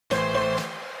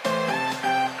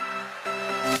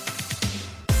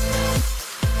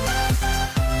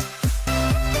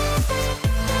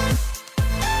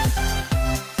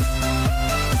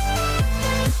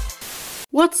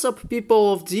What's up,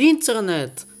 people of the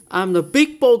internet? I'm the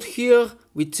Big Pod here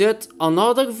with yet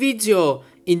another video.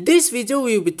 In this video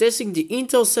we will be testing the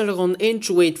Intel Celeron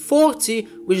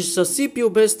N2840, which is a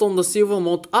CPU based on the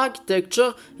Silvermont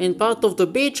architecture and part of the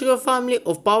Bachelor family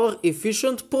of power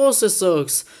efficient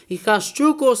processors. It has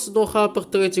 2 cores, no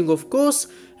hyper-threading of course,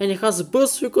 and it has a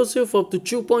burst frequency of up to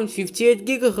 2.58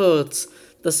 GHz.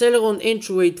 The Celeron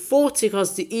N2840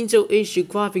 has the Intel HD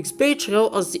graphics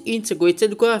Bachelor as the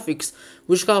integrated graphics,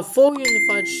 which have 4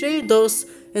 unified shaders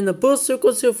and a burst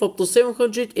frequency of up to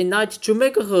 792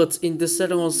 MHz in the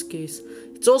Celeron's case.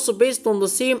 It's also based on the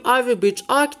same Ivy Bridge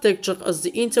architecture as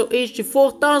the Intel HD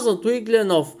 4000 weekly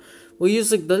enough. We're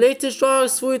using the latest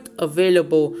drivers for it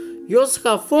available. You also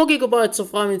have 4GB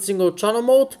of RAM in single channel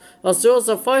mode, as well as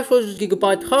a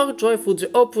 500GB hard drive for the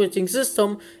operating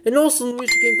system, and also in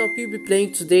which game that we'll be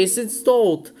playing today is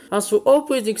installed. As for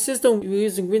operating system, we're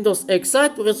using Windows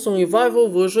XP Redstone Revival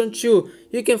version 2.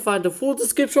 You can find the full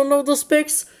description of the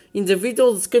specs in the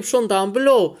video description down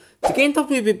below. The game that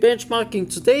we'll be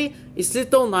benchmarking today is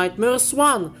Little Nightmares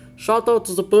 1. Shout out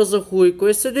to the person who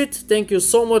requested it, thank you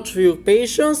so much for your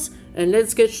patience, and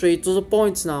let's get straight to the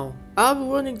point now. I'll be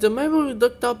running the memory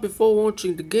duct up before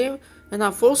launching the game, and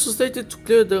I've also stated to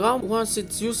clear the RAM once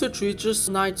its usage reaches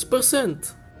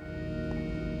 90%.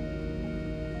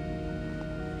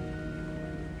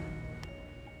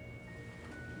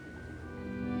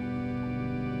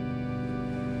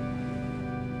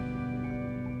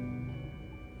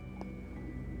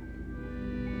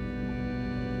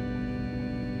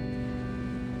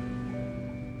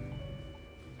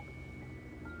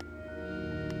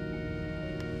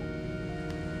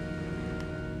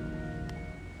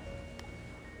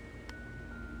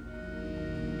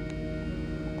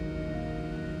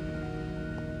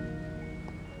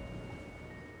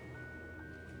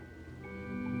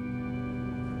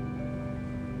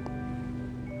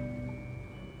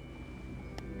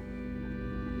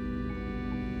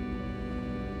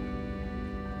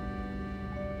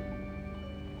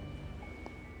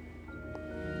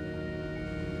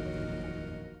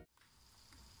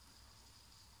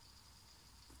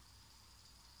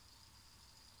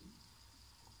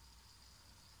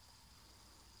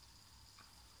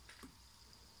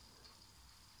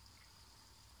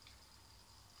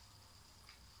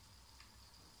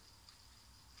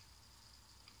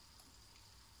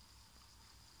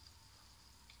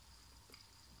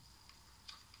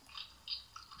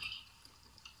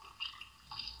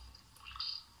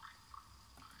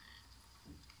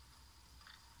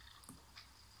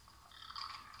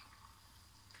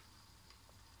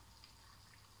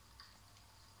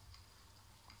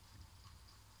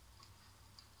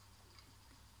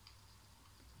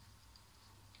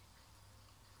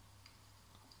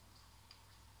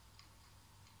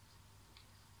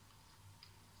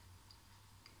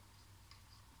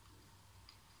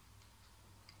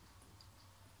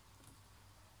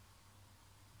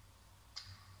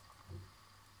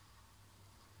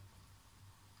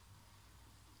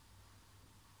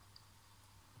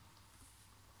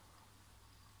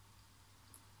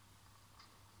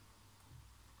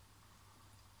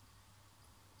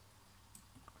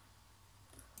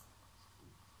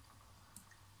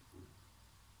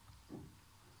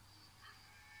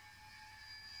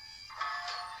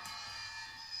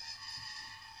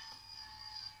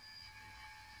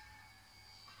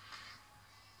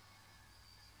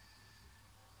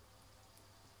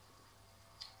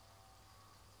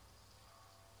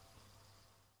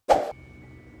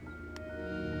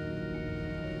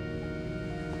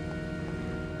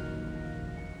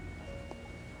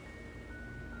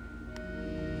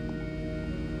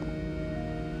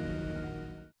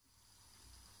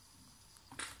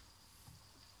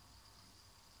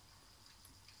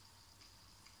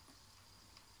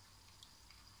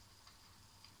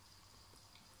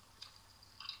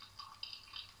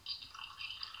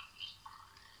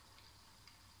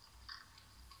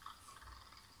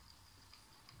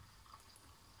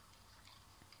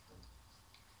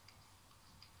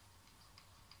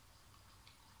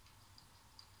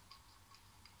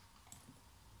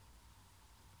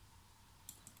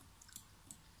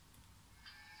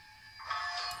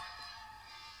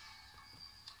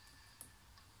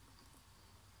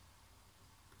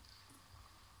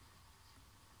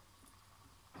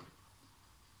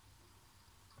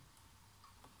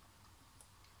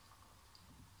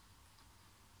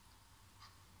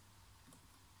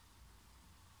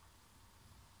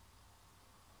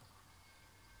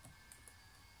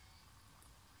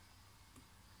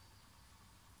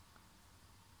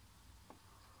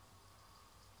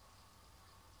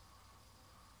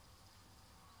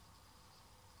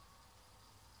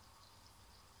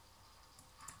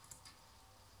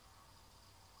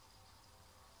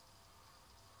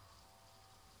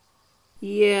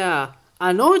 Yeah,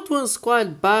 I know it runs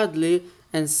quite badly,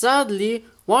 and sadly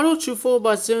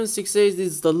 1024x768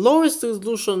 is the lowest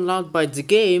resolution allowed by the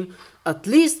game, at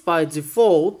least by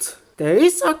default. There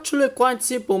is actually a quite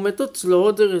simple method to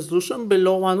lower the resolution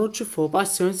below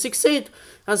 1024x768,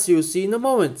 as you'll see in a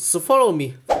moment, so follow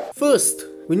me. First,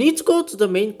 we need to go to the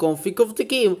main config of the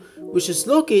game, which is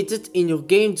located in your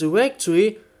game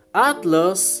directory,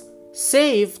 Atlas,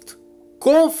 Saved,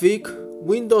 Config,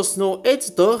 Windows No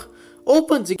Editor.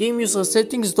 Open the game user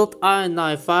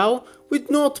settings.ini file with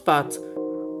Notepad.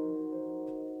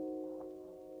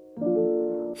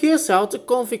 Here's how the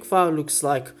config file looks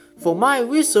like. For my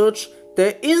research,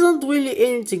 there isn't really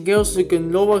anything else you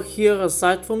can lower here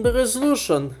aside from the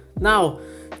resolution. Now,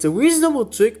 the reasonable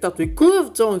trick that we could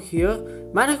have done here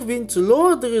might have been to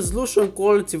lower the resolution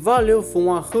quality value from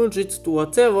 100 to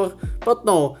whatever, but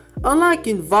no. Unlike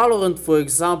in Valorant for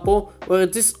example, where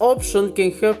this option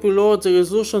can help you lower the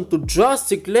resolution to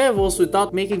drastic levels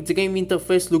without making the game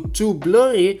interface look too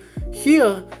blurry,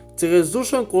 here the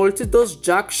resolution quality does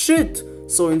jack shit.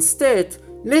 So instead,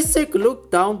 let's take a look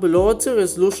down below at the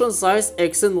resolution size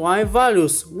X and Y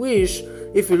values, which,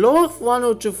 if you lower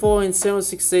 1024 and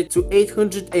 768 to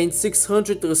 800 and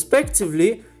 600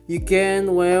 respectively, you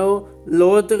can, well,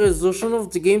 lower the resolution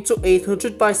of the game to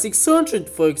 800 by 600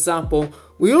 for example.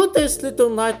 We will test little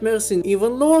nightmares in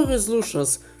even lower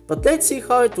resolutions, but let's see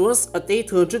how it runs at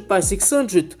 800 by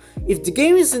 600. If the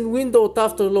game is in windowed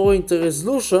after lowering the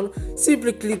resolution,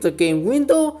 simply click the game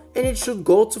window and it should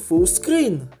go to full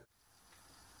screen.